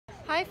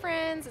Hi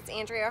friends, it's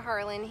Andrea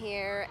Harlan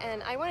here,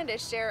 and I wanted to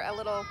share a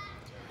little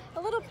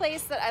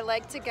place that I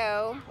like to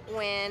go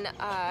when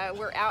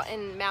we're out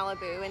in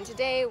Malibu. And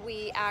today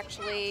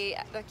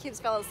the kids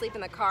fell asleep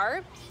in the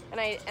car, and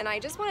I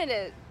just wanted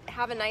to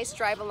have a nice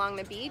drive along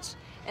the beach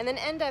and then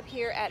end up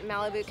here at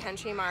Malibu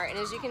Country Mart. And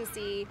as you can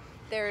see,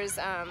 there's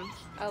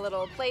a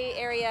little play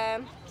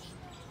area.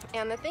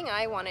 And the thing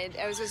I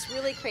was just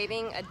really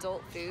craving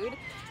adult food.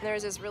 And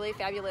there's this really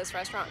fabulous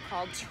restaurant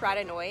called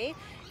Trattoria,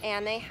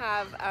 and they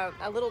have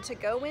a little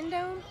to-go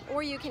window,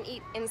 or you can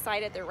eat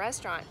inside at the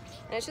restaurant.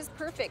 And it's just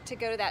perfect to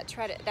go to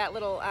that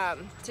little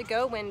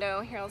to-go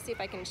window. Here, I'll see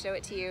if I can show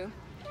it to you.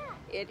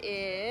 It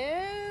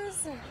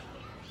is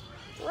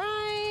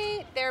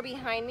right there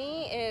behind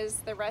me is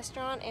the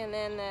restaurant, and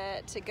then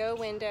the to-go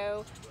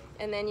window,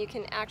 and then you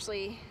can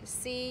actually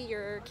see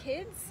your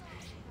kids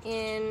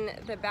in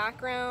the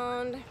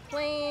background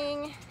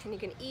playing, and you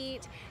can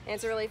eat, and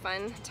it's a really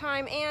fun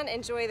time and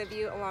enjoy the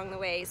view along the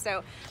way.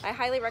 So I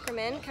highly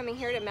recommend coming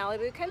here to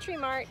Malibu Country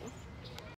Mart.